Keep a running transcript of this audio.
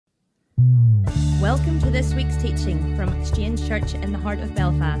Welcome to this week's teaching from Exchange Church in the heart of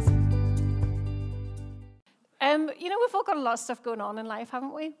Belfast. We've all got a lot of stuff going on in life,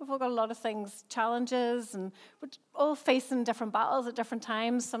 haven't we? We've all got a lot of things, challenges, and we're all facing different battles at different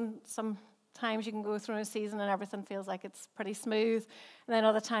times. Sometimes you can go through a season and everything feels like it's pretty smooth. And then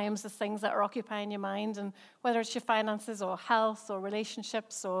other times there's things that are occupying your mind, and whether it's your finances or health or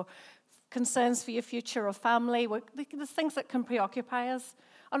relationships or concerns for your future or family, there's things that can preoccupy us.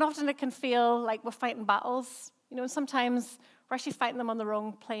 And often it can feel like we're fighting battles, and sometimes we're actually fighting them on the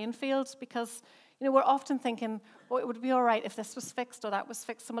wrong playing field because, we're often thinking, it would be all right if this was fixed or that was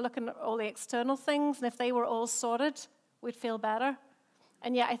fixed. And we're looking at all the external things, and if they were all sorted, we'd feel better.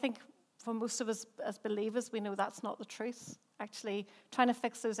 And yet I think for most of us as believers, we know that's not the truth. Actually, trying to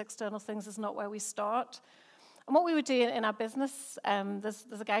fix those external things is not where we start. And what we would do in our business, there's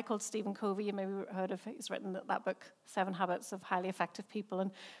a guy called Stephen Covey, you maybe heard of. He's written that book, 7 Habits of Highly Effective People.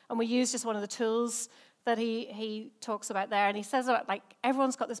 And we use just one of the tools that he talks about there. And he says about,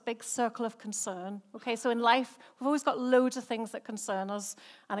 everyone's got this big circle of concern. Okay, so in life, we've always got loads of things that concern us.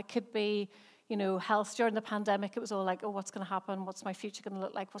 And it could be, health. During the pandemic, it was all like, what's going to happen? What's my future going to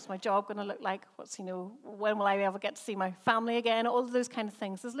look like? What's my job going to look like? When will I ever get to see my family again? All of those kind of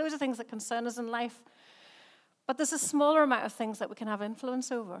things. There's loads of things that concern us in life. But there's a smaller amount of things that we can have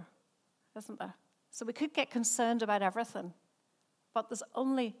influence over, isn't there? So we could get concerned about everything, but there's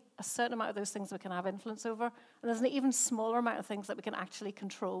only a certain amount of those things we can have influence over, and there's an even smaller amount of things that we can actually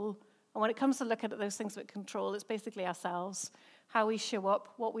control. And when it comes to looking at those things we control, it's basically ourselves, how we show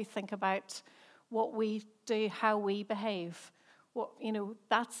up, what we think about, what we do, how we behave.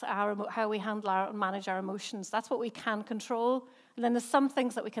 That's how we handle and manage our emotions. That's what we can control. And then there's some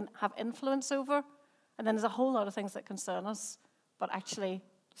things that we can have influence over. And then there's a whole lot of things that concern us, but actually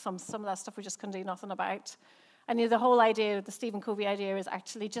some of that stuff we just can do nothing about. And the whole idea, the Stephen Covey idea, is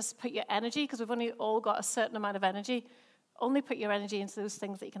actually just put your energy, because we've only all got a certain amount of energy, only put your energy into those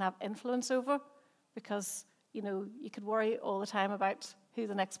things that you can have influence over, because, you could worry all the time about who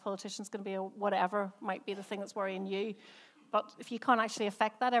the next politician's going to be or whatever might be the thing that's worrying you. But if you can't actually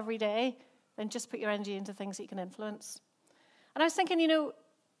affect that every day, then just put your energy into things that you can influence. And I was thinking,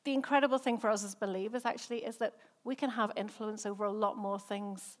 the incredible thing for us as believers actually is that we can have influence over a lot more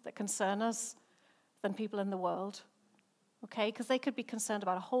things that concern us than people in the world, okay? Because they could be concerned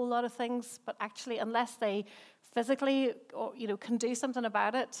about a whole lot of things, but actually unless they physically or can do something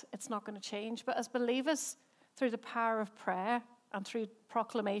about it, it's not going to change. But as believers, through the power of prayer and through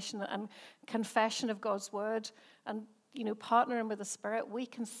proclamation and confession of God's word and partnering with the Spirit, we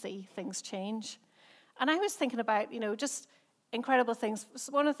can see things change. And I was thinking about just incredible things.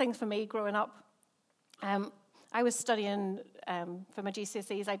 One of the things for me growing up, I was studying for my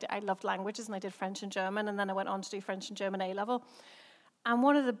GCSEs. I loved languages, and I did French and German, and then I went on to do French and German A-level. And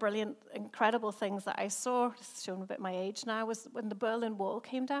one of the brilliant, incredible things that I saw, this is showing a bit my age now, was when the Berlin Wall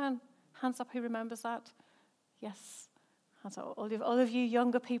came down. Hands up, who remembers that? Yes. Hands up, all of you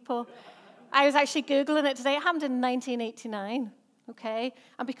younger people. I was actually Googling it today. It happened in 1989, okay?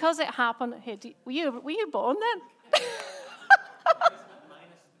 And because it happened, were you born then?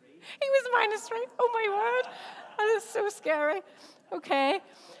 He was -3. Oh, my word. That is so scary. Okay.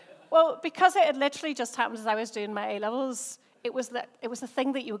 Well, because it had literally just happened as I was doing my A-levels, it was the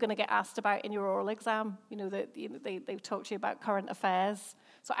thing that you were going to get asked about in your oral exam. They talked to you about current affairs.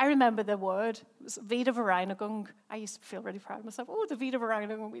 So I remember the word. It was Wiedervereinigung. I used to feel really proud of myself. Oh, the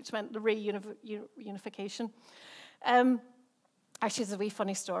Wiedervereinigung, which meant the reunification. Actually, it's a wee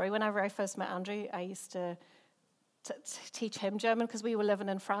funny story. Whenever I first met Andrew, I used to teach him German because we were living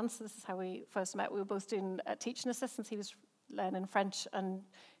in France. This is how we first met. We were both doing teaching assistants. He was learning French, and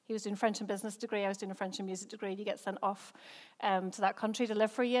he was doing French and business degree. I was doing a French and music degree. You get sent off to that country to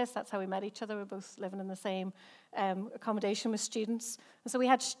live for a year. So that's how we met each other. We were both living in the same accommodation with students. And so we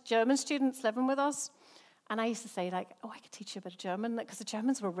had German students living with us. And I used to say, I could teach you a bit of German, because the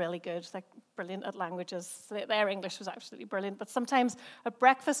Germans were really good, brilliant at languages. So their English was absolutely brilliant. But sometimes at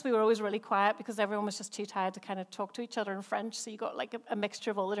breakfast, we were always really quiet because everyone was just too tired to kind of talk to each other in French. So you got a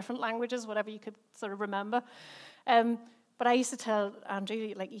mixture of all the different languages, whatever you could sort of remember. But I used to tell Andrew,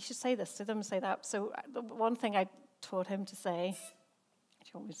 you should say this to them, say that. So the one thing I taught him to say, do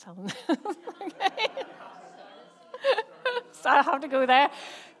you want me to tell him? Okay. So I have to go there.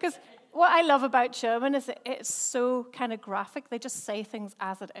 Because what I love about German is that it's so kind of graphic. They just say things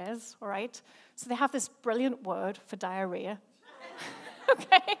as it is, all right? So they have this brilliant word for diarrhea,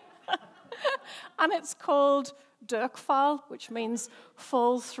 okay? And it's called Durchfall, which means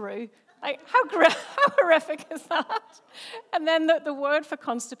fall through. How horrific is that? And then the word for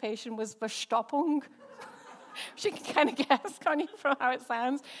constipation was Verstopfung. You can kind of guess, can't you, from how it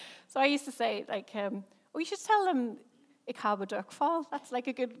sounds. So I used to say, like, you should tell them ik habe duikval. That's like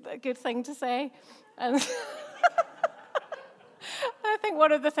a good thing to say. And I think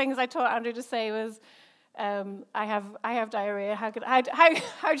one of the things I taught Andrew to say was, I have diarrhea. How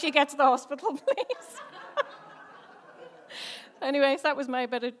do you get to the hospital, please? Anyways, that was my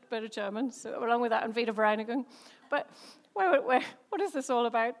bit of German. So along with that, and Wiedervereinigung. But what is this all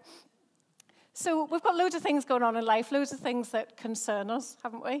about? So we've got loads of things going on in life, loads of things that concern us,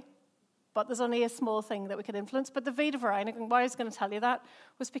 haven't we? But there's only a small thing that we can influence. But the Wiedervereinigung, why I was going to tell you that,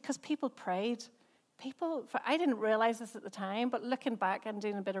 was because people prayed. I didn't realize this at the time, but looking back and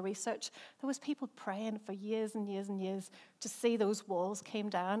doing a bit of research, there was people praying for years and years and years to see those walls came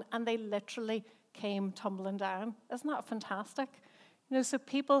down, and they literally came tumbling down. Isn't that fantastic? So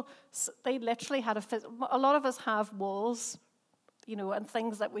people, they literally had a lot of us have walls, and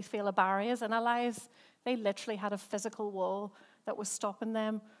things that we feel are barriers in our lives. They literally had a physical wall that was stopping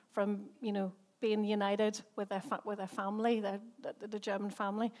them from, being united with their family, the German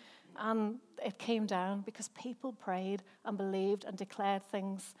family. And it came down because people prayed and believed and declared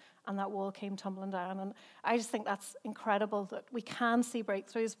things, and that wall came tumbling down. And I just think that's incredible that we can see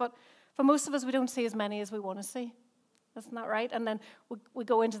breakthroughs, but for most of us, we don't see as many as we want to see. Isn't that right? And then we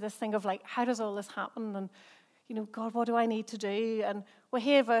go into this thing of like, how does all this happen? And, God, what do I need to do? And we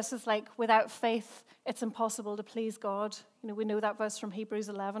hear verses like, without faith, it's impossible to please God. We know that verse from Hebrews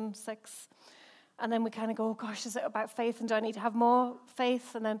 11:6. And then we kind of go, oh, gosh, is it about faith? And do I need to have more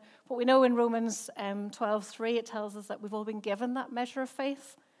faith? And then what we know in Romans 12:3, it tells us that we've all been given that measure of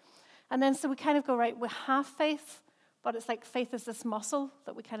faith. And then so we kind of go, right, we have faith, but it's like faith is this muscle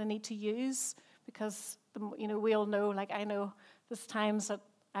that we kind of need to use because, we all know, like I know there's times that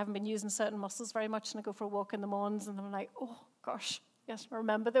I haven't been using certain muscles very much, and I go for a walk in the mornings, and I'm like, oh, gosh, yes,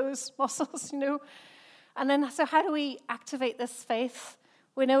 remember those muscles, And then, so how do we activate this faith?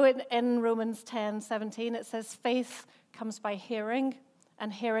 We know in Romans 10:17, it says, faith comes by hearing,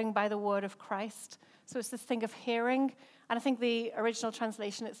 and hearing by the word of Christ. So it's this thing of hearing. And I think the original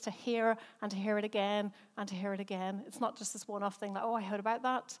translation is to hear and to hear it again and to hear it again. It's not just this one-off thing like, oh, I heard about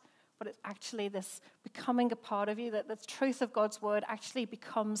that. But it's actually this becoming a part of you, that the truth of God's word actually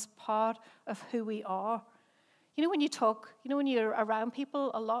becomes part of who we are. When you talk, when you're around people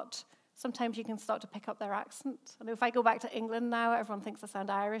a lot, sometimes you can start to pick up their accent. I know if I go back to England now, everyone thinks I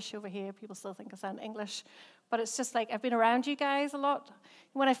sound Irish. Over here, people still think I sound English. But it's just like, I've been around you guys a lot.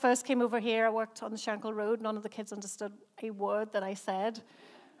 When I first came over here, I worked on the Shankill Road. None of the kids understood a word that I said.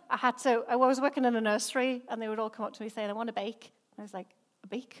 I was working in a nursery, and they would all come up to me saying, I want a bake. And I was like, a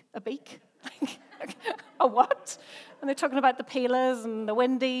beak? A what? And they're talking about the peelers and the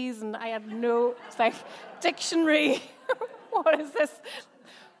windies, and I had it's like, dictionary. What is this?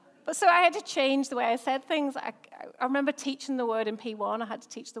 But so I had to change the way I said things. I remember teaching the word in P1. I had to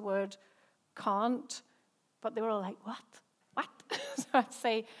teach the word can't, but they were all like, what? So I'd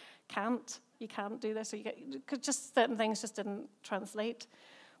say can't, you can't do this, or because just certain things just didn't translate.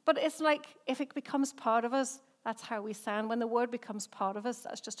 But it's like, if it becomes part of us, that's how we sound. When the word becomes part of us,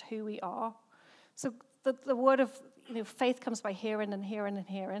 that's just who we are. So the word of faith comes by hearing and hearing and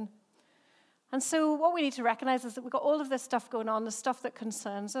hearing. And so what we need to recognize is that we've got all of this stuff going on, the stuff that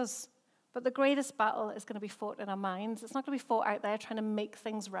concerns us. But the greatest battle is going to be fought in our minds. It's not going to be fought out there trying to make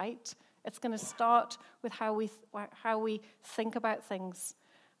things right. It's going to start with how we think about things.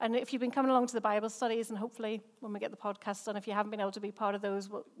 And if you've been coming along to the Bible studies, and hopefully when we get the podcast done, if you haven't been able to be part of those,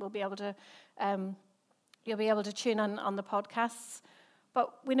 we'll be able to... You'll be able to tune in on the podcasts.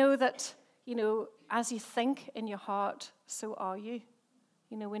 But we know that, as you think in your heart, so are you.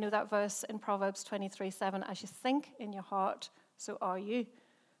 We know that verse in Proverbs 23:7, as you think in your heart, so are you.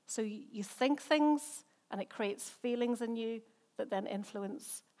 So you think things, and it creates feelings in you that then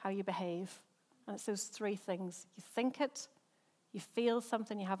influence how you behave. And it's those three things. You think it, you feel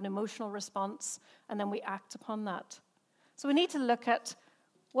something, you have an emotional response, and then we act upon that. So we need to look at,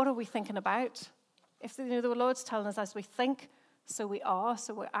 what are we thinking about? If the Lord's telling us, as we think, so we are,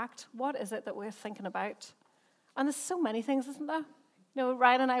 so we act, what is it that we're thinking about? And there's so many things, isn't there?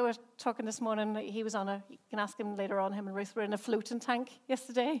 Ryan and I were talking this morning. He was you can ask him later on, him and Ruth were in a floating tank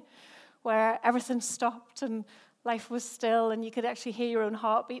yesterday where everything stopped and life was still and you could actually hear your own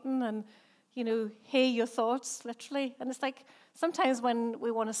heart beating and, hear your thoughts, literally. And it's like sometimes when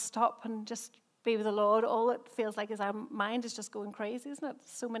we want to stop and just be with the Lord, all it feels like is our mind is just going crazy, isn't it?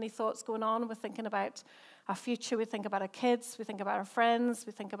 So many thoughts going on. We're thinking about our future. We think about our kids. We think about our friends.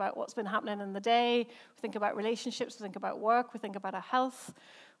 We think about what's been happening in the day. We think about relationships. We think about work. We think about our health.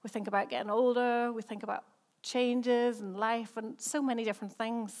 We think about getting older. We think about changes in life and so many different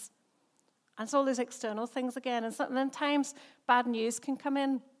things. And it's all those external things again. And then times bad news can come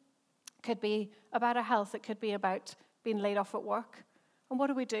in. It could be about our health. It could be about being laid off at work. And what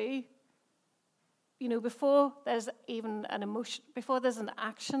do? Before there's even an emotion, before there's an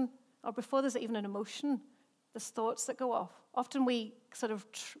action, or before there's even an emotion, there's thoughts that go off. Often we sort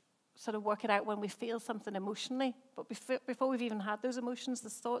of work it out when we feel something emotionally, but before we've even had those emotions,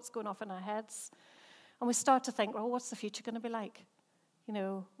 there's thoughts going off in our heads. And we start to think, well, what's the future going to be like?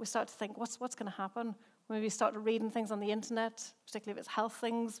 We start to think, what's going to happen? Maybe we start reading things on the internet, particularly if it's health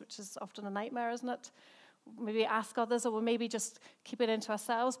things, which is often a nightmare, isn't it? Maybe ask others, or we'll maybe just keep it into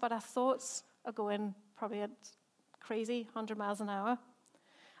ourselves, but our thoughts are going probably at crazy 100 miles an hour.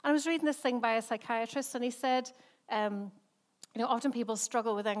 And I was reading this thing by a psychiatrist, and he said, often people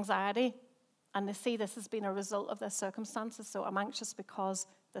struggle with anxiety, and they see this as being a result of their circumstances. So I'm anxious because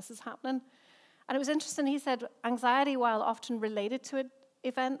this is happening. And it was interesting, he said, anxiety, while often related to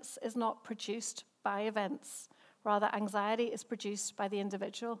events, is not produced by events. Rather, anxiety is produced by the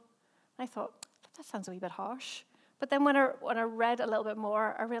individual. I thought, that sounds a wee bit harsh. But then when I read a little bit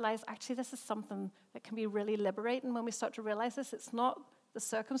more, I realized, actually, this is something that can be really liberating when we start to realize this. It's not the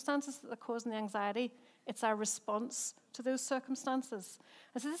circumstances that are causing the anxiety. It's our response to those circumstances.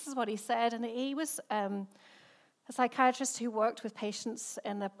 And so this is what he said. And he was a psychiatrist who worked with patients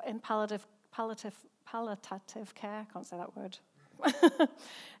in palliative care. I can't say that word.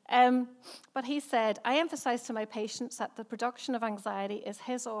 But he said, I emphasize to my patients that the production of anxiety is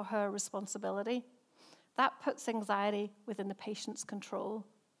his or her responsibility. That puts anxiety within the patient's control.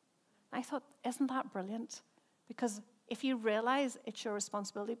 I thought, isn't that brilliant? Because if you realize it's your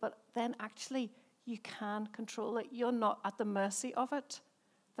responsibility, but then actually you can control it, you're not at the mercy of it.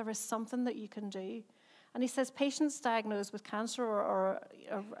 There is something that you can do. And he says patients diagnosed with cancer or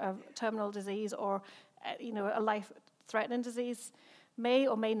a terminal disease or a life-threatening disease may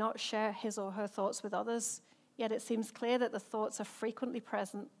or may not share his or her thoughts with others, yet it seems clear that the thoughts are frequently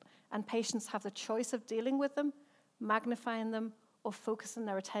present and patients have the choice of dealing with them, magnifying them, or focusing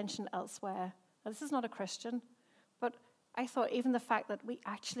their attention elsewhere. Now, this is not a Christian, but I thought even the fact that we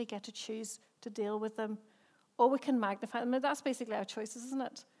actually get to choose to deal with them, or we can magnify them. That's basically our choices, isn't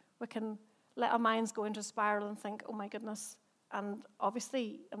it? We can let our minds go into a spiral and think, oh my goodness. And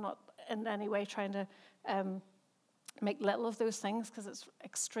obviously, I'm not in any way trying to make little of those things because it's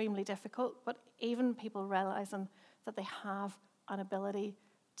extremely difficult, but even people realizing that they have an ability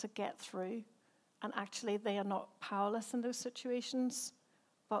to get through, and actually they are not powerless in those situations.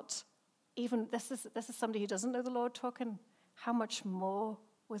 But even this is somebody who doesn't know the Lord talking. How much more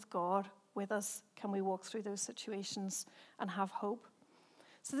with God with us can we walk through those situations and have hope?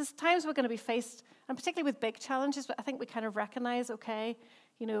 So there's times we're going to be faced, and particularly with big challenges, but I think we kind of recognize, okay,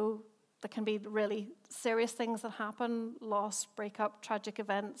 there can be really serious things that happen, loss, breakup, tragic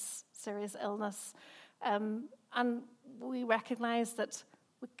events, serious illness. And we recognize that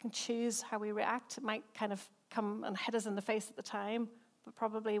we can choose how we react. It might kind of come and hit us in the face at the time, but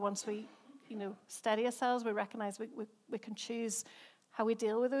probably once we, steady ourselves, we recognize we can choose how we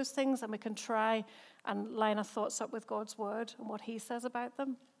deal with those things, and we can try and line our thoughts up with God's word and what he says about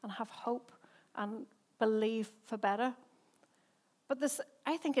them and have hope and believe for better. But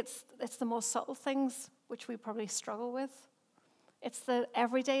I think it's the more subtle things which we probably struggle with. It's the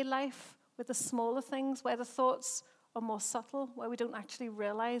everyday life with the smaller things where the thoughts are more subtle, where we don't actually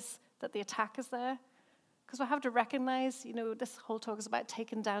realize that the attack is there. Because we have to recognize, this whole talk is about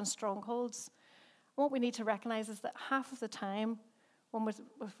taking down strongholds. And what we need to recognize is that half of the time, when we're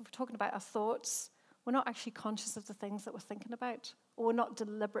talking about our thoughts, we're not actually conscious of the things that we're thinking about, or we're not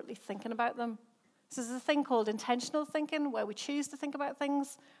deliberately thinking about them. So there's a thing called intentional thinking, where we choose to think about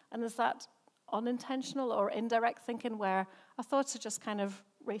things, and there's that unintentional or indirect thinking where our thoughts are just kind of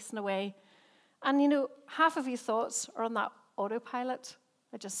racing away. And, half of your thoughts are on that autopilot.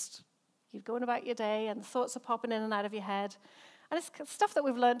 You're going about your day, and the thoughts are popping in and out of your head. And it's stuff that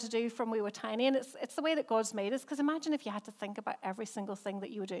we've learned to do from we were tiny, and it's the way that God's made us. Because imagine if you had to think about every single thing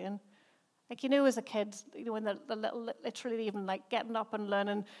that you were doing. Like, as a kid, when they're little, literally even like getting up and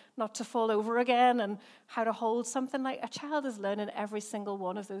learning not to fall over again and how to hold something, like a child is learning every single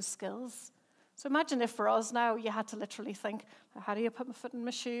one of those skills. So imagine if for us now you had to literally think, how do you put my foot in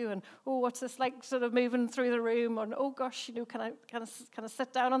my shoe? And, what's this like sort of moving through the room? And, oh gosh, can I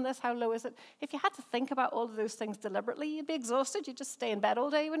sit down on this? How low is it? If you had to think about all of those things deliberately, you'd be exhausted. You'd just stay in bed all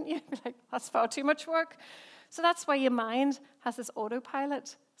day, wouldn't you? Be like, that's far too much work. So that's why your mind has this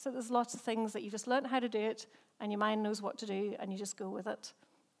autopilot. So there's lots of things that you just learn how to do it, and your mind knows what to do, and you just go with it.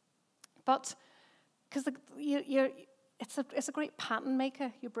 But because it's a great pattern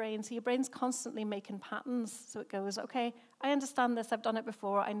maker, your brain. So your brain's constantly making patterns. So it goes, okay, I understand this. I've done it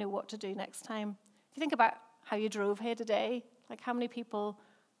before. I know what to do next time. If you think about how you drove here today, like how many people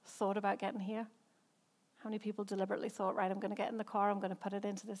thought about getting here? How many people deliberately thought, right, I'm going to get in the car, I'm going to put it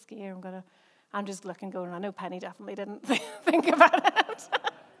into this gear, I'm just looking, going, I know Penny definitely didn't think about it.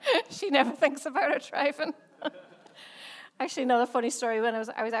 She never thinks about it driving. Actually, another funny story, when I was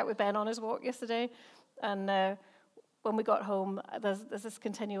out with Ben on his walk yesterday, and when we got home, there's this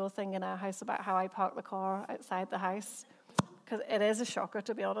continual thing in our house about how I park the car outside the house, because it is a shocker,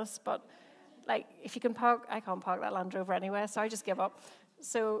 to be honest, but like, if you can park, I can't park that Land Rover anywhere, so I just give up.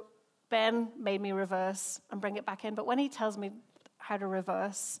 So Ben made me reverse and bring it back in, but when he tells me how to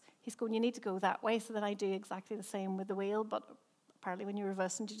reverse, he's going, you need to go that way, so then I do exactly the same with the wheel, but apparently when you're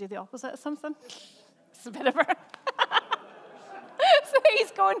reversing, you do the opposite of something. It's a bit of a... So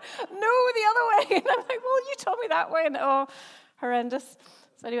he's going, no, the other way. And I'm like, well, you told me that way. And horrendous.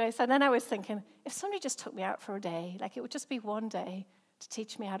 So anyway, so then I was thinking, if somebody just took me out for a day, like it would just be one day to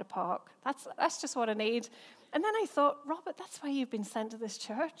teach me how to park. That's just what I need. And then I thought, Robert, that's why you've been sent to this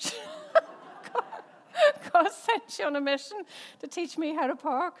church. God sent you on a mission to teach me how to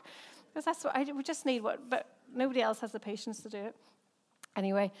park. Because that's what we just need, but nobody else has the patience to do it.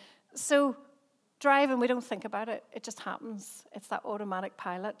 Anyway, so driving, we don't think about it. It just happens. It's that automatic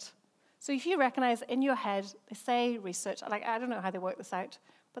pilot. So if you recognize in your head, they say research, like I don't know how they work this out,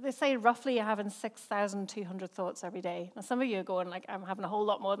 but they say roughly you're having 6,200 thoughts every day. Now some of you are going, like, I'm having a whole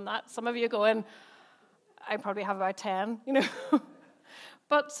lot more than that. Some of you are going, I probably have about 10, you know.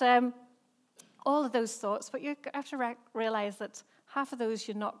 But all of those thoughts, but you have to realize that half of those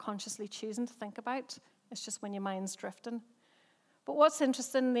you're not consciously choosing to think about. It's just when your mind's drifting. But what's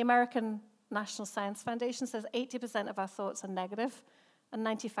interesting, the American National Science Foundation says 80% of our thoughts are negative, and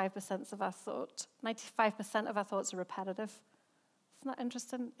 95% of our thoughts are repetitive. Isn't that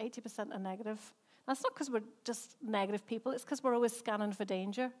interesting? 80% are negative. That's not because we're just negative people. It's because we're always scanning for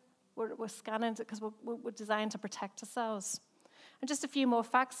danger. We're scanning because we're designed to protect ourselves. And just a few more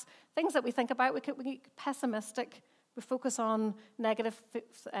facts. Things that we think about, we get pessimistic. We focus on negative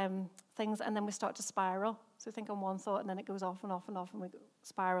things, and then we start to spiral. So we think on one thought, and then it goes off and off and off, and we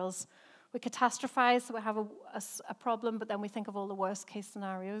spirals. We catastrophize, so we have a problem, but then we think of all the worst-case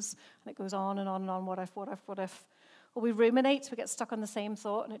scenarios, and it goes on and on and on, what if, what if, what if. Or we ruminate, we get stuck on the same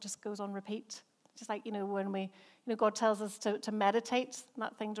thought, and it just goes on repeat. Just like, when God tells us to meditate,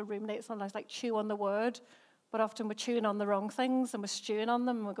 that thing to ruminate, sometimes like chew on the word, but often we're chewing on the wrong things, and we're stewing on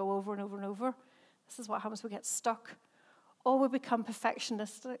them, and we go over and over and over. This is what happens, we get stuck. Or we become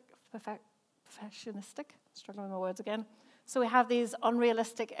perfectionistic, struggling with my words again. So we have these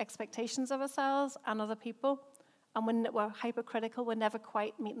unrealistic expectations of ourselves and other people, and when we're hypercritical, we're never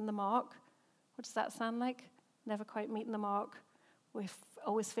quite meeting the mark. What does that sound like? Never quite meeting the mark. We're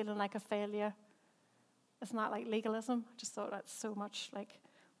always feeling like a failure. Isn't that like legalism? I just thought that's so much like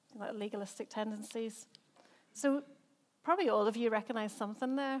legalistic tendencies. So probably all of you recognize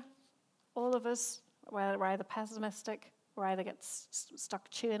something there. All of us, we're either pessimistic, we either get stuck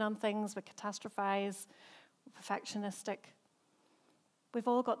chewing on things, we catastrophize, we're perfectionistic. We've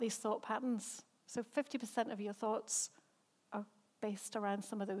all got these thought patterns. So 50% of your thoughts are based around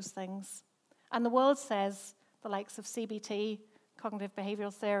some of those things. And the world says, the likes of CBT, cognitive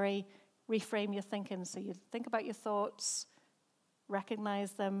behavioral theory, reframe your thinking. So you think about your thoughts,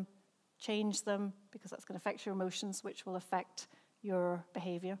 recognize them, change them, because that's going to affect your emotions, which will affect your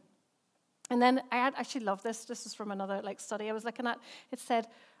behavior. And then I actually love this. This is from another study I was looking at. It said,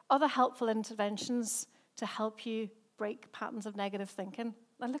 other helpful interventions to help you break patterns of negative thinking.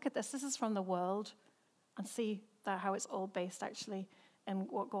 Now look at this. This is from the world. And see how it's all based actually in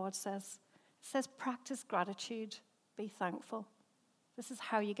what God says. It says, practice gratitude. Be thankful. This is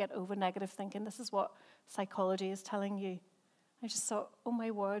how you get over negative thinking. This is what psychology is telling you. I just thought, oh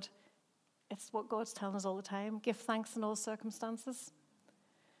my word, it's what God's telling us all the time. Give thanks in all circumstances.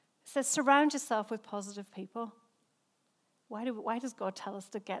 It says, surround yourself with positive people. Why does God tell us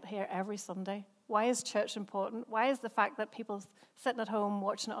to get here every Sunday? Why is church important? Why is the fact that people sitting at home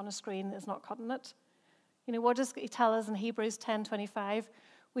watching it on a screen is not cutting it? What does he tell us in Hebrews 10:25?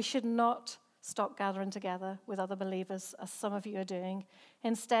 We should not stop gathering together with other believers, as some of you are doing.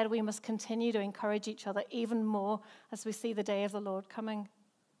 Instead, we must continue to encourage each other even more as we see the day of the Lord coming.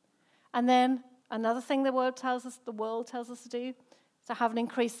 And then another thing the world tells us to do is to have an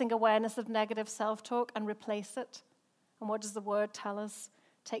increasing awareness of negative self-talk and replace it. And what does the word tell us?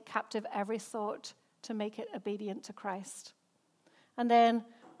 Take captive every thought to make it obedient to Christ. And then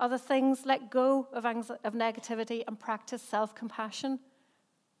other things, let go of negativity and practice self-compassion.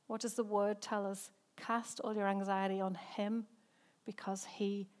 What does the word tell us? Cast all your anxiety on him because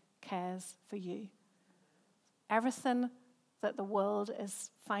he cares for you. Everything that the world is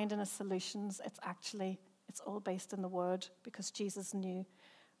finding as solutions, it's all based in the word, because Jesus knew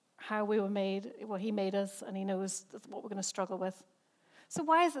how we were made. Well, he made us, and he knows what we're going to struggle with. So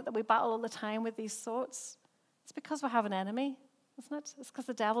why is it that we battle all the time with these thoughts? It's because we have an enemy, isn't it? It's because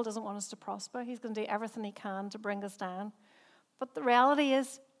the devil doesn't want us to prosper. He's going to do everything he can to bring us down. But the reality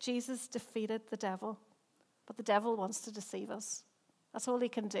is, Jesus defeated the devil. But the devil wants to deceive us. That's all he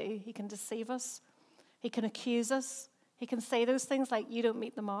can do. He can deceive us. He can accuse us. He can say those things like, you don't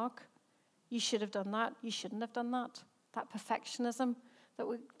meet the mark. You should have done that. You shouldn't have done that. That perfectionism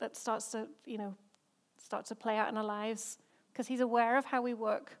that starts to play out in our lives, because he's aware of how we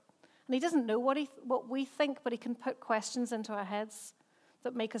work. And he doesn't know what we think, but he can put questions into our heads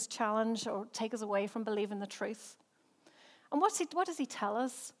that make us challenge or take us away from believing the truth. And what does he tell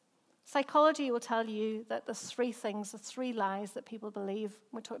us? Psychology will tell you that there's three things, the three lies that people believe.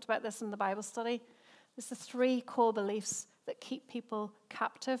 We talked about this in the Bible study. There's the three core beliefs that keep people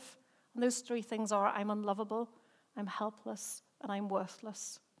captive. And those three things are, I'm unlovable, I'm helpless, and I'm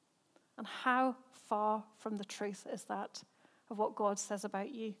worthless. And how far from the truth is that of what God says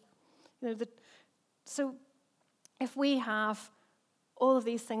about you? So if we have all of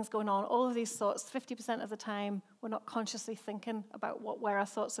these things going on, all of these thoughts, 50% of the time we're not consciously thinking about where our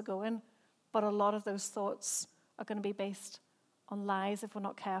thoughts are going, but a lot of those thoughts are going to be based on lies if we're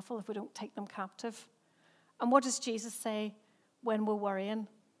not careful, if we don't take them captive. And what does Jesus say when we're worrying?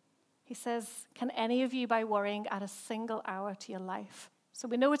 He says, can any of you, by worrying, add a single hour to your life? So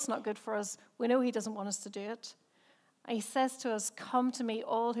we know it's not good for us. We know he doesn't want us to do it. And he says to us, come to me,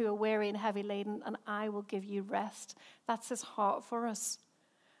 all who are weary and heavy laden, and I will give you rest. That's his heart for us.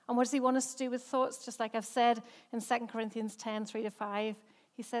 And what does he want us to do with thoughts? Just like I've said in 2 Corinthians 10, 3-5,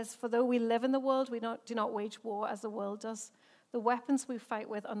 he says, for though we live in the world, we do not wage war as the world does. The weapons we fight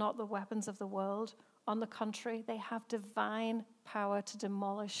with are not the weapons of the world. On the contrary, they have divine power to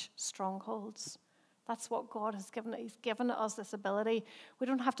demolish strongholds. That's what God has given. He's given us this ability. We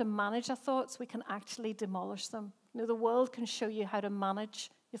don't have to manage our thoughts. We can actually demolish them. The world can show you how to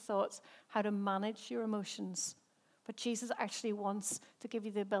manage your thoughts, how to manage your emotions. But Jesus actually wants to give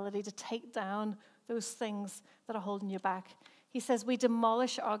you the ability to take down those things that are holding you back. He says we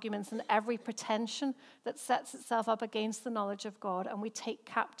demolish arguments and every pretension that sets itself up against the knowledge of God, and we take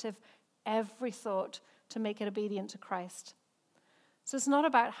captive every thought to make it obedient to Christ. So it's not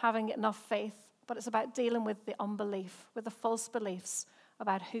about having enough faith, but it's about dealing with the unbelief, with the false beliefs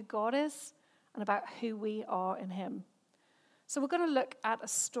about who God is and about who we are in him. So we're going to look at a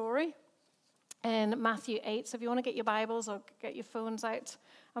story in Matthew 8. So if you want to get your Bibles or get your phones out,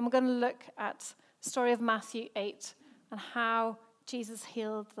 and we're going to look at the story of Matthew 8 and how Jesus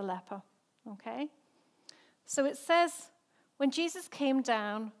healed the leper. Okay? So it says, when Jesus came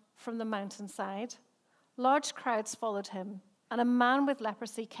down from the mountainside, large crowds followed him, and a man with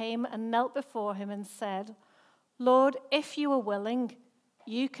leprosy came and knelt before him and said, Lord, if you are willing,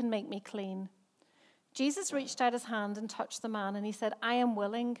 you can make me clean. Jesus reached out his hand and touched the man, and he said, I am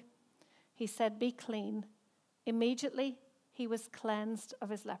willing. He said, be clean. Immediately, he was cleansed of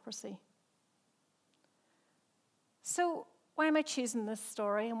his leprosy. So why am I choosing this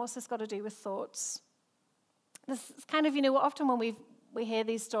story, and what's this got to do with thoughts? This is kind of, often when we hear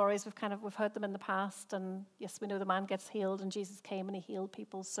these stories, we've heard them in the past, and yes, we know the man gets healed, and Jesus came and he healed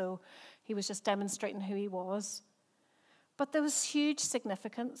people, so he was just demonstrating who he was. But there was huge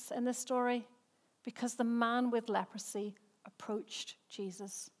significance in this story because the man with leprosy approached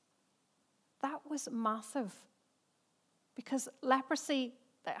Jesus. That was massive because leprosy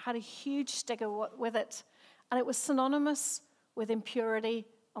had a huge stigma with it, and it was synonymous with impurity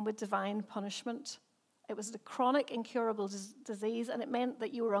and with divine punishment. It was a chronic, incurable disease, and it meant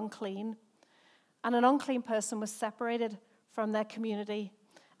that you were unclean. And an unclean person was separated from their community.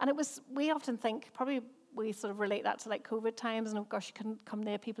 And we often think, probably we sort of relate that to like COVID times, and oh gosh, you couldn't come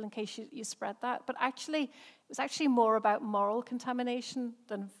near people in case you spread that. But actually, it was actually more about moral contamination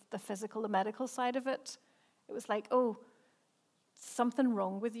than the physical, the medical side of it. It was like, oh, something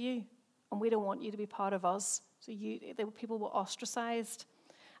wrong with you, and we don't want you to be part of us. So people were ostracized.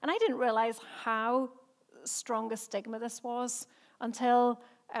 And I didn't realize how strong a stigma this was until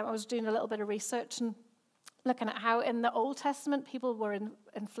I was doing a little bit of research and looking at how in the Old Testament people were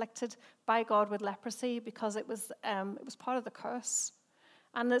inflicted by God with leprosy because it was part of the curse.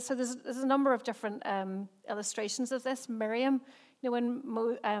 And so there's a number of different illustrations of this. Miriam,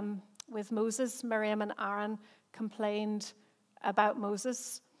 with Moses, Miriam and Aaron complained about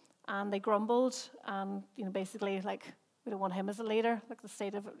Moses, and they grumbled, and basically like We don't want him as a leader, like the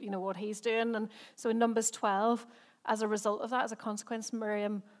state of, what he's doing. And so in Numbers 12, as a result of that, as a consequence,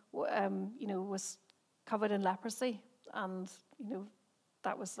 Miriam, was covered in leprosy. And,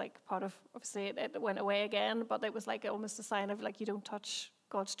 that was like part of, obviously it went away again, but it was like almost a sign of like, you don't touch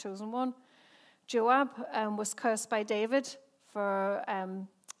God's chosen one. Joab was cursed by David for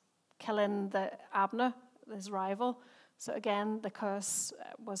killing Abner, his rival. So again, the curse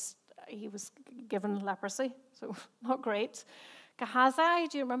was, he was given leprosy, so not great. Gehazi,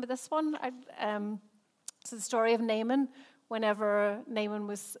 do you remember this one? So the story of Naaman, whenever Naaman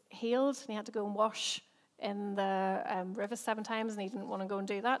was healed, and he had to go and wash in the river 7 times, and he didn't want to go and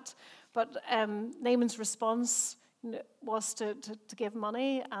do that. But Naaman's response was to give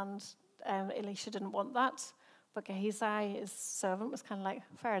money, and Elisha didn't want that. But Gehazi, his servant, was kind of like,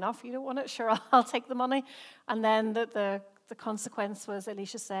 fair enough, you don't want it? Sure, I'll take the money. And then the consequence was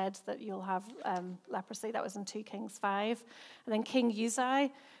Elisha said that you'll have leprosy. That was in 2 Kings 5. And then King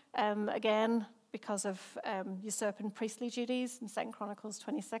Uzziah, again, because of usurping priestly duties in 2 Chronicles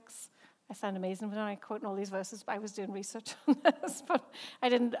 26. I sound amazing when I quote all these verses, but I was doing research on this. But I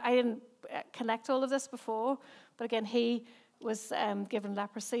didn't connect all of this before. But again, he was given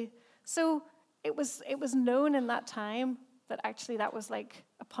leprosy. So it was known in that time that actually that was like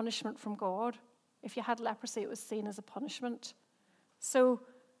a punishment from God. If you had leprosy, it was seen as a punishment. So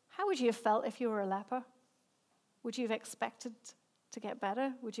how would you have felt if you were a leper? Would you have expected to get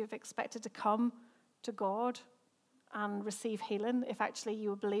better? Would you have expected to come to God and receive healing if actually you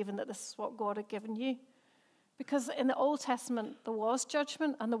were believing that this is what God had given you? Because in the Old Testament, there was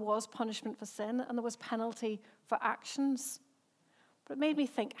judgment and there was punishment for sin and there was penalty for actions. But it made me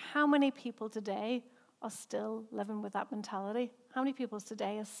think, how many people today are still living with that mentality? How many people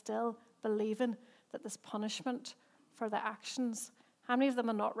today are still believing that there's punishment for their actions? How many of them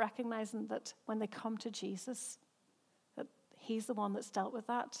are not recognizing that when they come to Jesus, that he's the one that's dealt with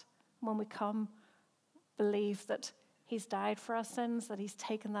that? And when we come, believe that he's died for our sins, that he's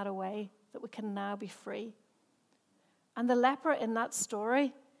taken that away, that we can now be free. And the leper in that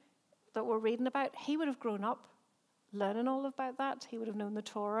story that we're reading about, he would have grown up learning all about that. He would have known the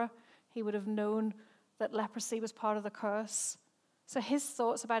Torah. He would have known that leprosy was part of the curse. So his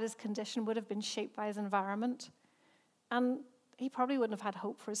thoughts about his condition would have been shaped by his environment. And he probably wouldn't have had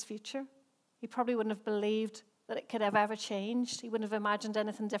hope for his future. He probably wouldn't have believed that it could have ever changed. He wouldn't have imagined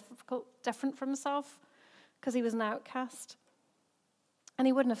anything different for himself because he was an outcast. And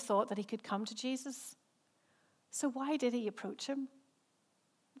he wouldn't have thought that he could come to Jesus. So why did he approach him?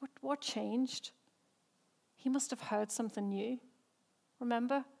 What changed? He must have heard something new.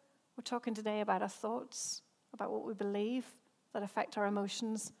 Remember, we're talking today about our thoughts, about what we believe that affect our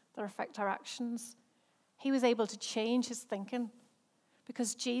emotions, that affect our actions. He was able to change his thinking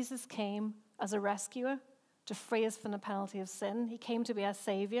because Jesus came as a rescuer to free us from the penalty of sin. He came to be our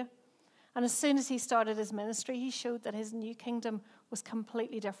savior. And as soon as he started his ministry, he showed that his new kingdom was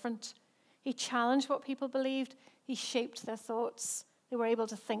completely different. He challenged what people believed. He shaped their thoughts. They were able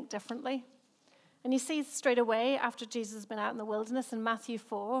to think differently. And you see straight away after Jesus has been out in the wilderness in Matthew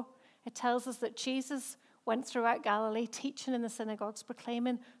 4, it tells us that Jesus went throughout Galilee teaching in the synagogues,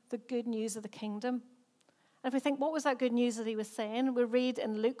 proclaiming the good news of the kingdom. And if we think, what was that good news that he was saying? We read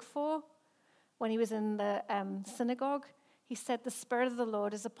in Luke 4, when he was in the synagogue, he said, "The Spirit of the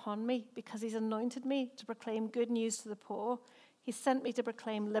Lord is upon me because he's anointed me to proclaim good news to the poor. He sent me to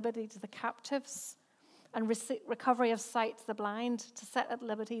proclaim liberty to the captives and recovery of sight to the blind, to set at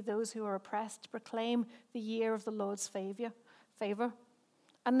liberty those who are oppressed, to proclaim the year of the Lord's favor."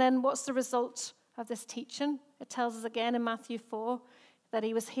 And then what's the result of this teaching? It tells us again in Matthew 4 that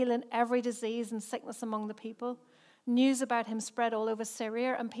he was healing every disease and sickness among the people. News about him spread all over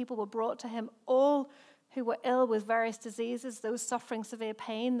Syria, and people were brought to him, all who were ill with various diseases, those suffering severe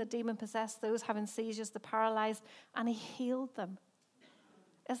pain, the demon-possessed, those having seizures, the paralyzed, and he healed them.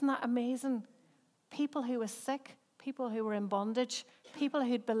 Isn't that amazing? People who were sick, people who were in bondage, people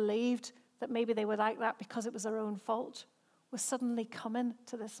who'd believed that maybe they were like that because it was their own fault, were suddenly coming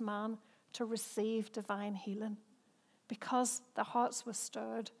to this man to receive divine healing. Because their hearts were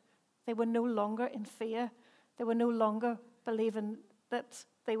stirred, they were no longer in fear. They were no longer believing that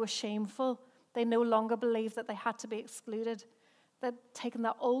they were shameful. They no longer believed that they had to be excluded. They'd taken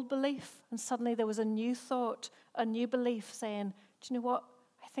that old belief, and suddenly there was a new thought, a new belief saying, do you know what?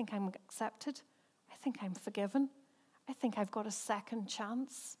 I think I'm accepted. I think I'm forgiven. I think I've got a second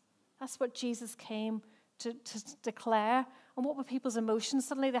chance. That's what Jesus came to declare. And what were people's emotions?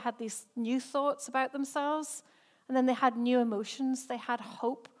 Suddenly they had these new thoughts about themselves, and then they had new emotions. They had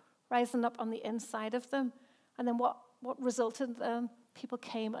hope rising up on the inside of them. And then what resulted in them? People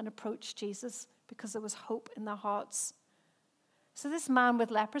came and approached Jesus because there was hope in their hearts. So this man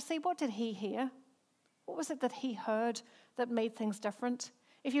with leprosy, what did he hear? What was it that he heard that made things different?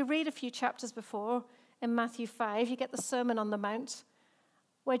 If you read a few chapters before, in Matthew 5, you get the Sermon on the Mount,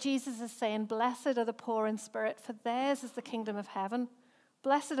 where Jesus is saying, "Blessed are the poor in spirit, for theirs is the kingdom of heaven.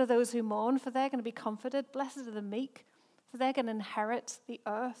 Blessed are those who mourn, for they're going to be comforted. Blessed are the meek, for they're going to inherit the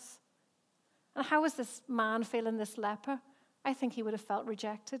earth." And how was this man feeling, this leper? I think he would have felt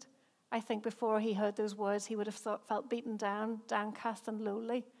rejected. I think before he heard those words, he would have felt beaten down, downcast and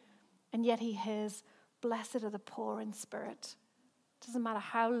lowly. And yet he hears, "Blessed are the poor in spirit." It doesn't matter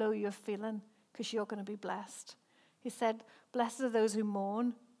how low you're feeling, because you're going to be blessed. He said, "Blessed are those who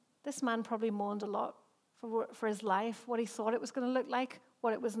mourn." This man probably mourned a lot for his life, what he thought it was going to look like,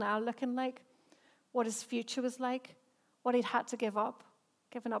 what it was now looking like, what his future was like, what he'd had to give up,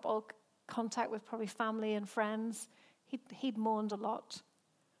 giving up all contact with probably family and friends. He'd mourned a lot.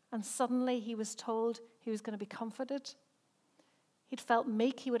 And suddenly he was told he was going to be comforted. He'd felt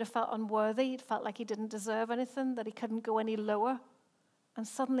meek. He would have felt unworthy. He'd felt like he didn't deserve anything, that he couldn't go any lower. And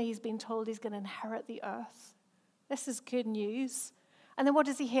suddenly he's been told he's going to inherit the earth. This is good news. And then what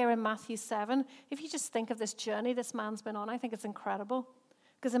does he hear in Matthew 7? If you just think of this journey this man's been on, I think it's incredible.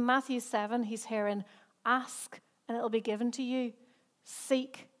 Because in Matthew 7, he's hearing, "Ask and it'll be given to you.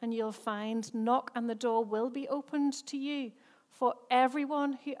 Seek and you'll find. Knock and the door will be opened to you. For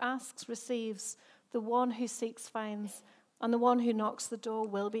everyone who asks receives. The one who seeks finds. And the one who knocks, the door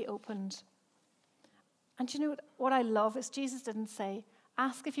will be opened." And you know what I love is Jesus didn't say,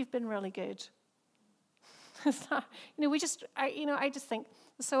 "Ask if you've been really good." I just think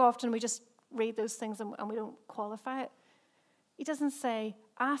so often we just read those things and we don't qualify it. He doesn't say,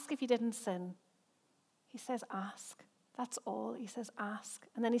 "Ask if you didn't sin." He says, "Ask." That's all. He says, "Ask."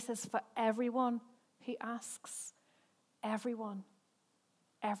 And then he says, "For everyone who asks." Everyone.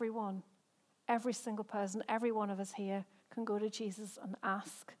 Everyone. Every single person, every one of us here can go to Jesus and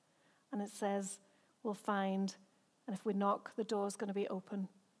ask. And it says, we'll find. And if we knock, the door's going to be open.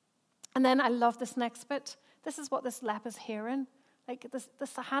 And then I love this next bit. This is what this leper's hearing. Like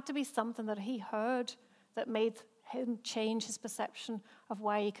this had to be something that he heard that made him change his perception of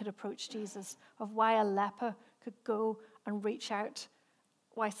why he could approach Jesus, of why a leper could go and reach out,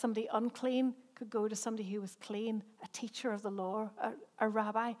 why somebody unclean could go to somebody who was clean, a teacher of the law, a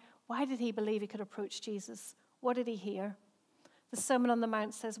rabbi. Why did he believe he could approach Jesus? What did he hear? The Sermon on the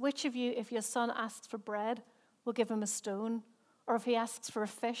Mount says, "Which of you, if your son asks for bread, will give him a stone? Or if he asks for a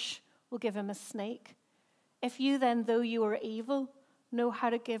fish, will give him a snake? If you then, though you are evil, know how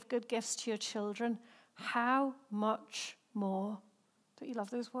to give good gifts to your children, how much more?" Don't you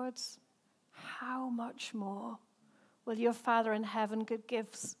love those words? How much more will your Father in heaven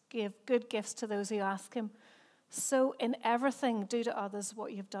give good gifts to those who ask him? So in everything, do to others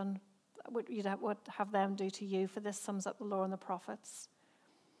what you've done, what you'd have them do to you, for this sums up the law and the prophets.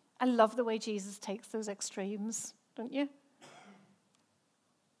 I love the way Jesus takes those extremes, don't you?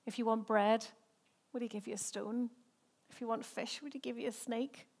 If you want bread, would he give you a stone? If you want fish, would he give you a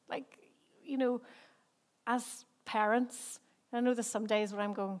snake? As parents, I know there's some days where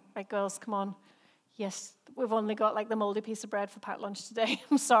I'm going, right, girls, come on. Yes, we've only got the moldy piece of bread for packed lunch today.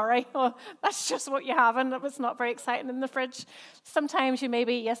 I'm sorry. Oh, that's just what you're having. It's not very exciting in the fridge. Sometimes you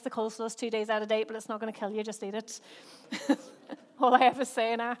maybe, yes, the coleslaw's 2 days out of date, but it's not going to kill you. Just eat it. All I ever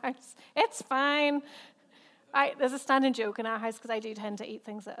say in our house, it's fine. There's a standing joke in our house because I do tend to eat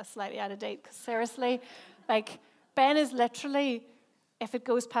things that are slightly out of date. Because seriously, Ben is literally, if it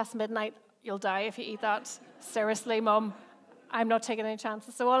goes past midnight, you'll die if you eat that. Seriously, Mum, I'm not taking any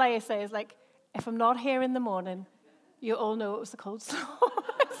chances. So all I say is if I'm not here in the morning, you all know it was the coleslaw.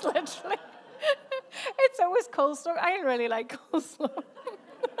 It's literally, it's always coleslaw. I don't really like coleslaw.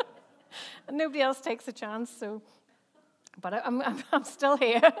 And nobody else takes a chance, so. But I'm still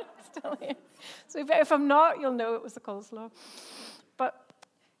here, still here. So if I'm not, you'll know it was the coleslaw. But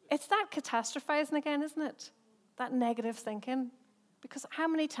it's that catastrophizing again, isn't it? That negative thinking. Because how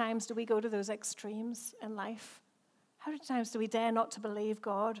many times do we go to those extremes in life? How many times do we dare not to believe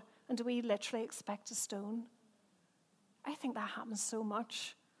God? And do we literally expect a stone? I think that happens so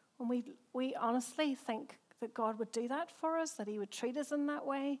much. When we honestly think that God would do that for us, that he would treat us in that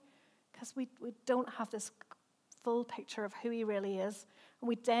way, because we don't have this full picture of who he really is, and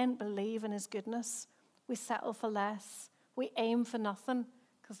we don't believe in his goodness. We settle for less. We aim for nothing,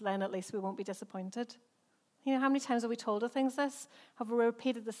 because then at least we won't be disappointed. You know, how many times have we told our things this? Have we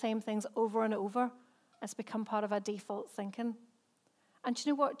repeated the same things over and over? It's become part of our default thinking. And do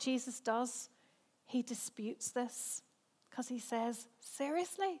you know what Jesus does? He disputes this, because he says,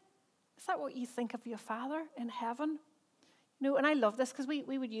 seriously? Is that what you think of your Father in heaven? You know, and I love this, because we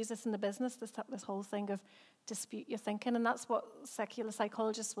would use this in the business, this whole thing of dispute your thinking. And that's what secular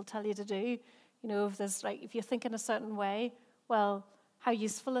psychologists will tell you to do. If you're thinking a certain way, well, how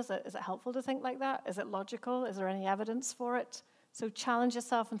useful is it? Is it helpful to think like that? Is it logical? Is there any evidence for it? So challenge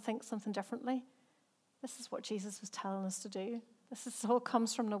yourself and think something differently. This is what Jesus was telling us to do. This all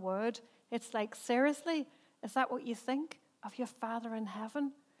comes from the Word. It's like, seriously, is that what you think of your Father in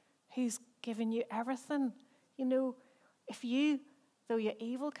heaven who's given you everything? If you, though you're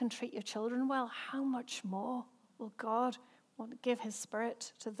evil, can treat your children well, how much more will God want to give his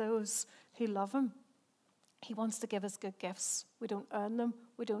Spirit to those who love him? He wants to give us good gifts. We don't earn them.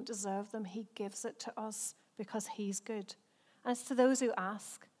 We don't deserve them. He gives it to us because he's good. And it's to those who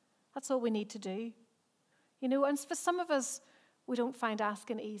ask. That's all we need to do. And for some of us, we don't find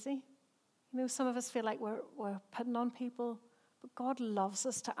asking easy. Some of us feel like we're putting on people. But God loves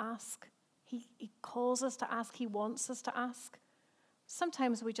us to ask. He calls us to ask. He wants us to ask.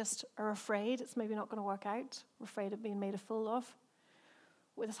 Sometimes we just are afraid it's maybe not going to work out. We're afraid of being made a fool of.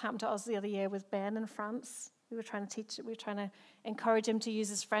 This happened to us the other year with Ben in France. We were trying to encourage him to use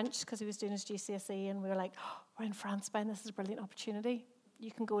his French because he was doing his GCSE, and we were like, we're in France, Ben, this is a brilliant opportunity.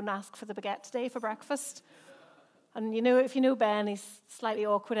 You can go and ask for the baguette today for breakfast. And if you know Ben, he's slightly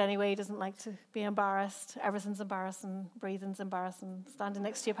awkward anyway. He doesn't like to be embarrassed. Everything's embarrassing. Breathing's embarrassing. Standing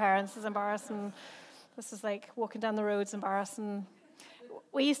next to your parents is embarrassing. This is like walking down the road's embarrassing.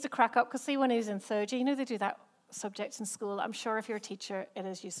 We used to crack up because, see, when he was in third year, they do that subject in school. I'm sure if you're a teacher, it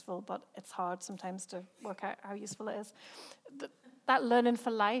is useful, but it's hard sometimes to work out how useful it is. That learning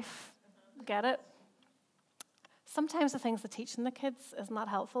for life, get it? Sometimes the things they're teaching the kids isn't that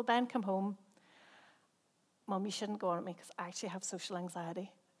helpful. Ben come home. Mum, you shouldn't go on at me because I actually have social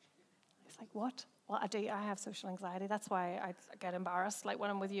anxiety. He's like, what? Well, I do. I have social anxiety. That's why I get embarrassed, like when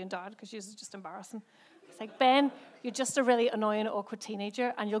I'm with you and Dad, because you're just embarrassing. It's like, Ben, you're just a really annoying, awkward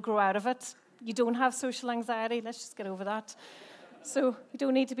teenager, and you'll grow out of it. You don't have social anxiety. Let's just get over that. So you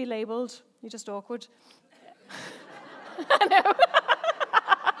don't need to be labelled. You're just awkward. I know.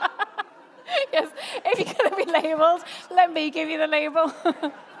 Yes, if you're going to be labelled, let me give you the label.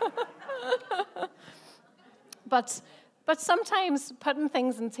 But sometimes putting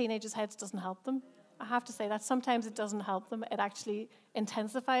things in teenagers' heads doesn't help them. I have to say that sometimes it doesn't help them. It actually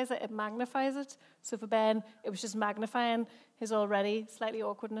intensifies it. It magnifies it. So for Ben, it was just magnifying his already slightly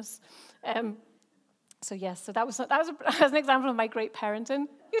awkwardness. So that was an example of my great parenting.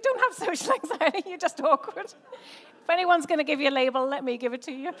 You don't have social anxiety. You're just awkward. If anyone's going to give you a label, let me give it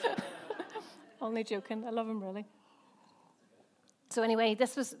to you. Only joking. I love him really. So anyway,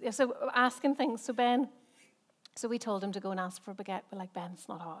 so asking things. So we told him to go and ask for a baguette. We're like, Ben, it's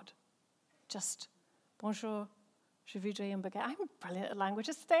not hard. Just, bonjour, je voudrais un baguette. I'm brilliant at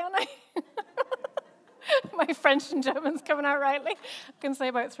languages today, aren't I? My French and German's coming out rightly. I can say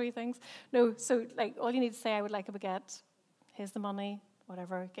about 3 things. No, so all you need to say, I would like a baguette. Here's the money,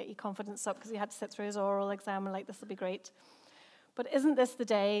 whatever. Get your confidence up because he had to sit through his oral exam and this will be great. But isn't this the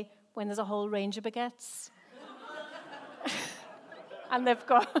day when there's a whole range of baguettes? And they've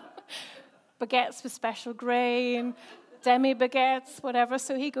got baguettes with special grain, demi-baguettes, whatever.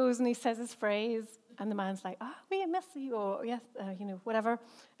 So he goes and he says his phrase, and the man's like, oui, merci, or yes, whatever,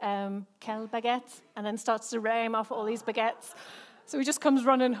 quelle baguette, and then starts to rhyme off all these baguettes. So he just comes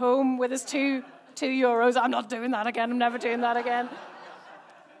running home with his two euros. I'm not doing that again. I'm never doing that again.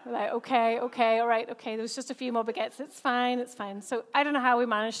 We're like, okay, all right, okay. There was just a few more baguettes. It's fine. So I don't know how we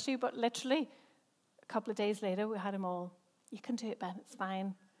managed to, but literally a couple of days later, we had him all. You can do it, Ben. It's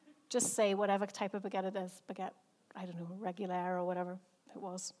fine. Just say whatever type of baguette it is. Baguette, I don't know, regular or whatever it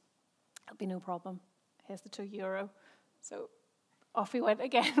was. It'll be no problem. Here's the €2. So off he went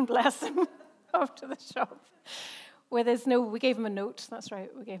again, bless him, off to the shop. We gave him a note. That's right.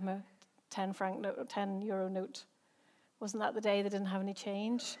 We gave him a €10 note. Wasn't that the day they didn't have any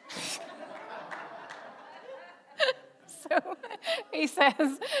change? So he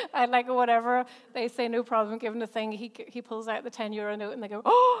says, I'd like a whatever. They say, no problem, give him the thing. He pulls out the €10 note and they go,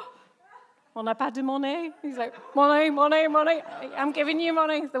 on n'a pas de monnaie. He's like, money. I'm giving you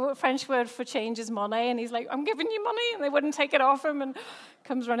money. The French word for change is money. And he's like, I'm giving you money. And they wouldn't take it off him and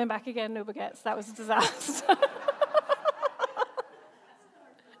comes running back again, no baguettes. That was a disaster.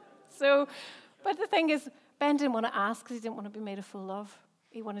 But the thing is, Ben didn't want to ask because he didn't want to be made a fool of.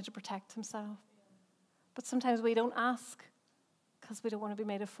 He wanted to protect himself. But sometimes we don't ask because we don't want to be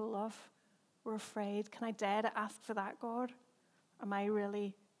made a fool of. We're afraid. Can I dare to ask for that, God? Can I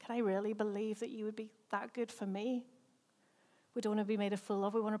really believe that you would be that good for me? We don't want to be made a fool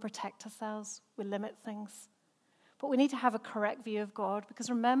of. We want to protect ourselves. We limit things. But we need to have a correct view of God because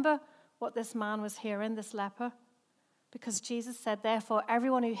remember what this man was hearing, this leper. Because Jesus said, therefore,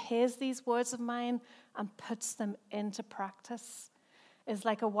 everyone who hears these words of mine and puts them into practice is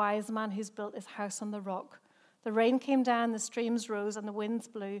like a wise man who's built his house on the rock. The rain came down, the streams rose, and the winds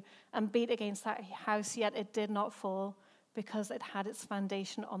blew and beat against that house, yet it did not fall because it had its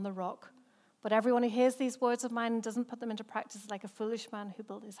foundation on the rock. But everyone who hears these words of mine and doesn't put them into practice is like a foolish man who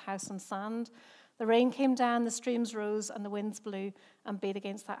built his house on sand. The rain came down, the streams rose, and the winds blew and beat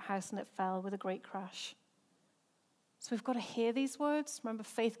against that house, and it fell with a great crash. So we've got to hear these words. Remember,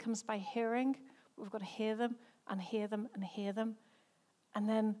 faith comes by hearing. We've got to hear them and hear them and hear them. And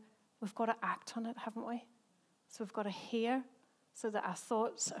then we've got to act on it, haven't we? So we've got to hear so that our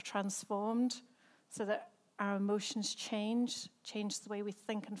thoughts are transformed, so that our emotions change the way we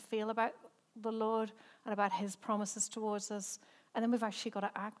think and feel about the Lord and about his promises towards us. And then we've actually got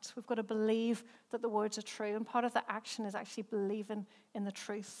to act. We've got to believe that the words are true. And part of the action is actually believing in the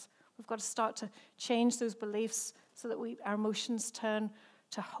truth. We've got to start to change those beliefs so that our emotions turn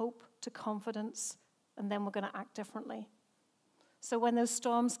to hope, to confidence, and then we're going to act differently. So when those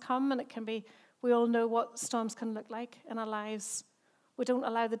storms come, and it can be, we all know what storms can look like in our lives, we don't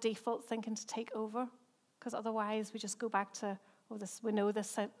allow the default thinking to take over, because otherwise we just go back to, we know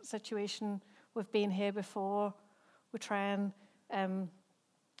this situation, we've been here before, we try and,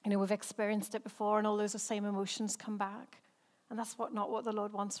 we've experienced it before, and all those same emotions come back. And that's not what the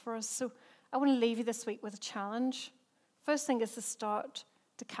Lord wants for us. So I want to leave you this week with a challenge. First thing is to start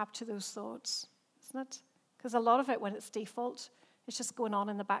to capture those thoughts, isn't it? Because a lot of it, when it's default, it's just going on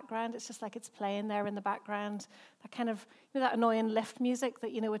in the background. It's just like it's playing there in the background. That kind of, that annoying lift music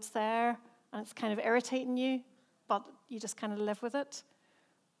that it's there and it's kind of irritating you, but you just kind of live with it.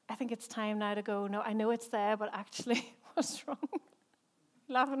 I think it's time now to go, no, I know it's there, but actually, what's wrong?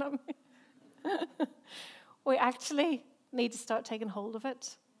 Laughing at me. We actually need to start taking hold of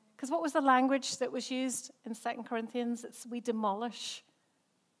it. Because what was the language that was used in 2 Corinthians? It's we demolish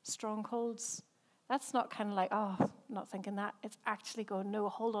strongholds. That's not kind of like, oh, I'm not thinking that. It's actually going, no,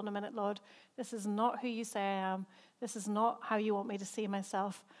 hold on a minute, Lord. This is not who you say I am. This is not how you want me to see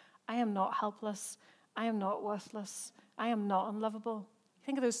myself. I am not helpless. I am not worthless. I am not unlovable.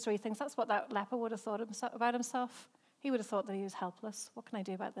 Think of those three things. That's what that leper would have thought about himself. He would have thought that he was helpless. What can I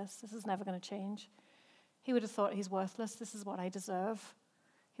do about this? This is never going to change. He would have thought he's worthless. This is what I deserve.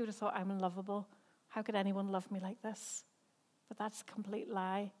 He would have thought I'm unlovable. How could anyone love me like this? But that's a complete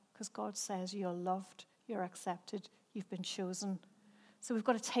lie, because God says you're loved, you're accepted, you've been chosen. So we've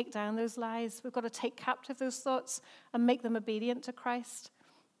got to take down those lies. We've got to take captive those thoughts and make them obedient to Christ.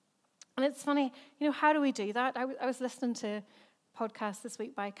 And it's funny, how do we do that? I was listening to a podcast this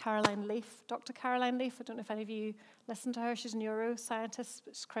week by Caroline Leaf, Dr. Caroline Leaf. I don't know if any of you listen to her. She's a neuroscientist,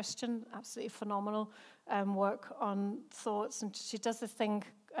 she's Christian, absolutely phenomenal work on thoughts. And she does this thing,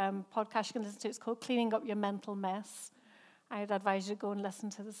 podcast you can listen to. It's called Cleaning Up Your Mental Mess. I'd advise you to go and listen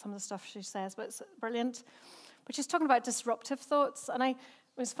to some of the stuff she says, but it's brilliant. But she's talking about disruptive thoughts. And it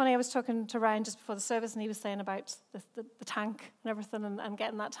was funny, I was talking to Ryan just before the service, and he was saying about the tank and everything, and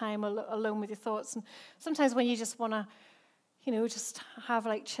getting that time alone with your thoughts. And sometimes when you just want to, just have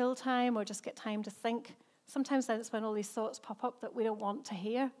like chill time or just get time to think, sometimes then it's when all these thoughts pop up that we don't want to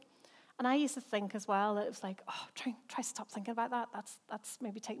hear. And I used to think as well that it was like, oh, try stop thinking about that. That's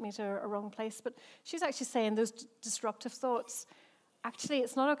maybe take me to a wrong place. But she's actually saying those disruptive thoughts, actually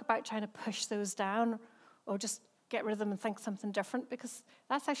it's not about trying to push those down or just get rid of them and think something different, because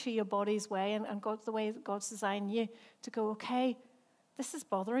that's actually your body's way and the way that God's designed you to go, okay, this is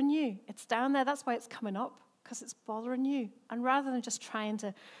bothering you. It's down there. That's why it's coming up, because it's bothering you. And rather than just trying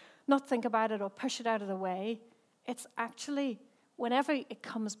to not think about it or push it out of the way, it's actually, whenever it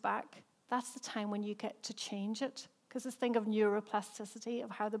comes back, that's the time when you get to change it. Because this thing of neuroplasticity,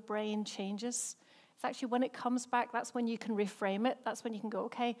 of how the brain changes, it's actually when it comes back, that's when you can reframe it. That's when you can go,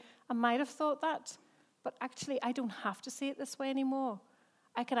 okay, I might have thought that, but actually I don't have to see it this way anymore.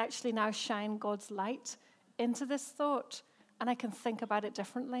 I can actually now shine God's light into this thought, and I can think about it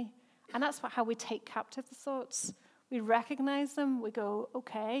differently. And that's how we take captive the thoughts. We recognize them. We go,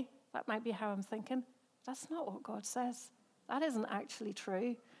 okay, that might be how I'm thinking. That's not what God says. That isn't actually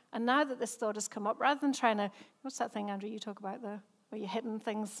true. And now that this thought has come up, rather than trying to, what's that thing, Andrew, you talk about there, where you're hitting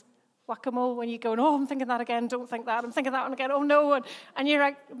things, whack-a-mole, when you're going, oh, I'm thinking that again, don't think that, I'm thinking that one again, oh no, and you're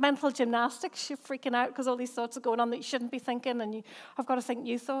like mental gymnastics, you're freaking out because all these thoughts are going on that you shouldn't be thinking, and I've got to think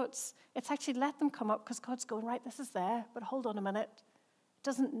new thoughts. It's actually let them come up, because God's going, right, this is there, but hold on a minute. It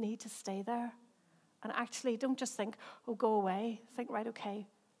doesn't need to stay there. And actually, don't just think, oh, go away. Think, right, okay,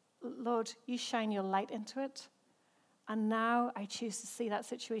 Lord, you shine your light into it. And now I choose to see that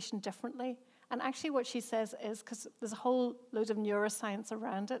situation differently. And actually what she says is, because there's a whole load of neuroscience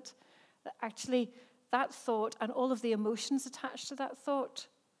around it, that actually that thought and all of the emotions attached to that thought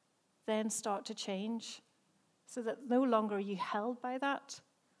then start to change, so that no longer are you held by that,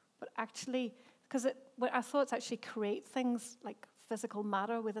 but actually, because our thoughts actually create things like physical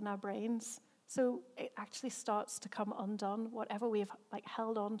matter within our brains. So it actually starts to come undone, whatever we've like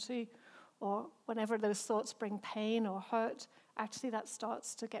held on to, or whenever those thoughts bring pain or hurt, actually that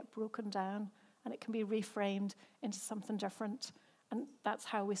starts to get broken down, and it can be reframed into something different. And that's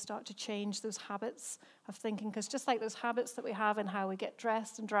how we start to change those habits of thinking, because just like those habits that we have in how we get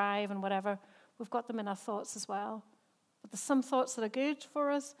dressed and drive and whatever, we've got them in our thoughts as well. But there's some thoughts that are good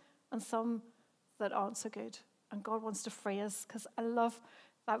for us and some that aren't so good. And God wants to free us, because I love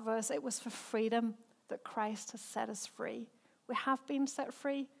that verse. It was for freedom that Christ has set us free. We have been set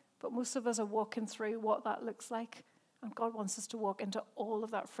free, but most of us are walking through what that looks like. And God wants us to walk into all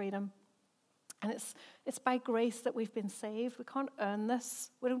of that freedom. And it's by grace that we've been saved. We can't earn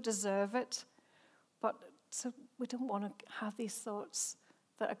this. We don't deserve it. But so we don't want to have these thoughts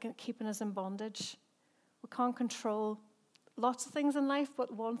that are keeping us in bondage. We can't control lots of things in life,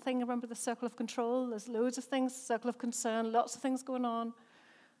 but one thing, remember the circle of control. There's loads of things, circle of concern, lots of things going on.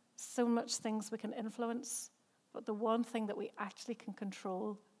 So much things we can influence. But the one thing that we actually can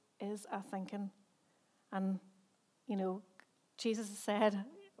control is our thinking. And, Jesus said,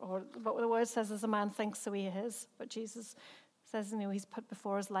 or what the word says, as a man thinks, so he is. But Jesus says, he's put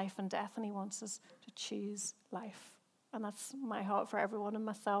before us life and death, and he wants us to choose life. And that's my heart for everyone and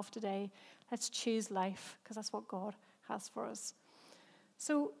myself today. Let's choose life, because that's what God has for us.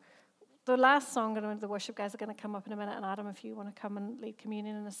 So the last song, the worship guys are going to come up in a minute, and Adam, if you want to come and lead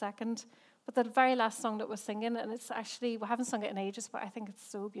communion in a second. But the very last song that we're singing, and it's actually, we haven't sung it in ages, but I think it's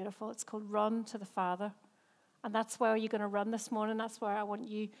so beautiful. It's called Run to the Father. And that's where you're going to run this morning. That's where I want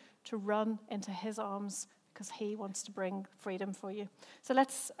you to run into his arms, because he wants to bring freedom for you. So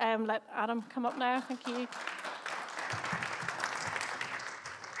let's let Adam come up now. Thank you.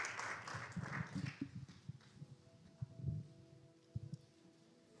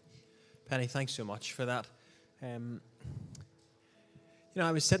 Penny, thanks so much for that. I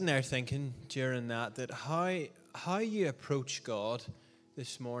was sitting there thinking during that how you approach God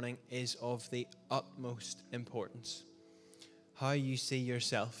this morning is of the utmost importance. How you see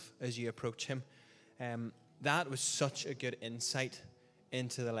yourself as you approach him. That was such a good insight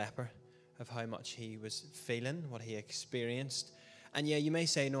into the leper, of how much he was feeling, what he experienced. And yeah, you may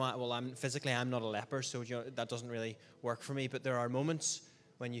say, no, I'm not a leper, so that doesn't really work for me. But there are moments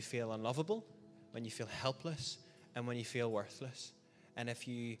when you feel unlovable, when you feel helpless, and when you feel worthless. And if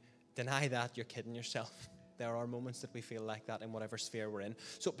you deny that, you're kidding yourself. There are moments that we feel like that in whatever sphere we're in.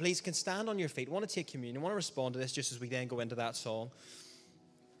 So please, can stand on your feet. I want to take communion. I want to respond to this just as we then go into that song.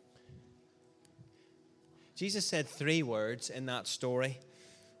 Jesus said 3 words in that story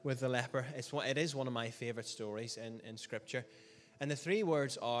with the leper. It is one of my favorite stories in Scripture. And the 3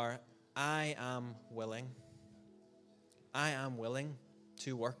 words are, I am willing. I am willing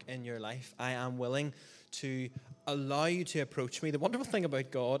to work in your life. I am willing to allow you to approach me. The wonderful thing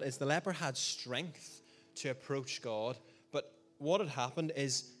about God is the leper had strength to approach God, but what had happened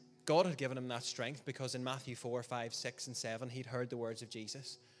is God had given him that strength because in Matthew 4, 5, 6, and 7, he'd heard the words of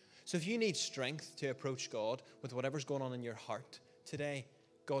Jesus. So if you need strength to approach God with whatever's going on in your heart today,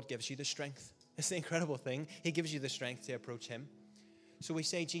 God gives you the strength. It's the incredible thing. He gives you the strength to approach him. So we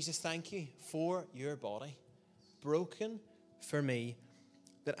say, Jesus, thank you for your body, broken for me,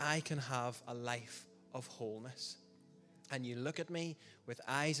 that I can have a life of wholeness. And you look at me with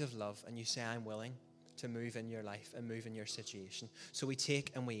eyes of love and you say, I'm willing to move in your life and move in your situation. So we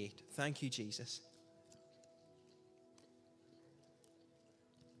take and we eat. Thank you, Jesus.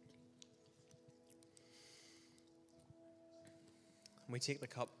 And we take the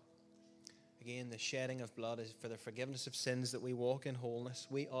cup. Again, the shedding of blood is for the forgiveness of sins, that we walk in wholeness.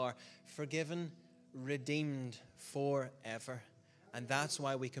 We are forgiven, redeemed forever. And that's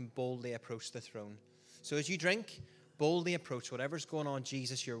why we can boldly approach the throne. So as you drink, boldly approach whatever's going on.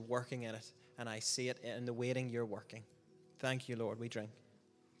 Jesus, you're working in it. And I see it in the waiting, you're working. Thank you, Lord. We drink.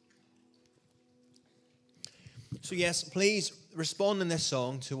 So yes, please respond in this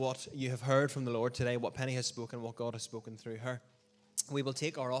song to what you have heard from the Lord today, what Penny has spoken, what God has spoken through her. We will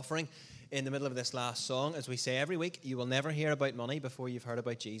take our offering in the middle of this last song. As we say every week, you will never hear about money before you've heard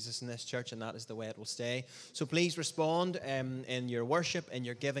about Jesus in this church, and that is the way it will stay. So please respond in your worship and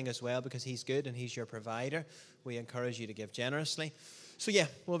your giving as well, because he's good and he's your provider. We encourage you to give generously. So yeah,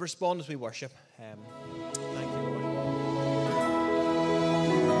 we'll respond as we worship.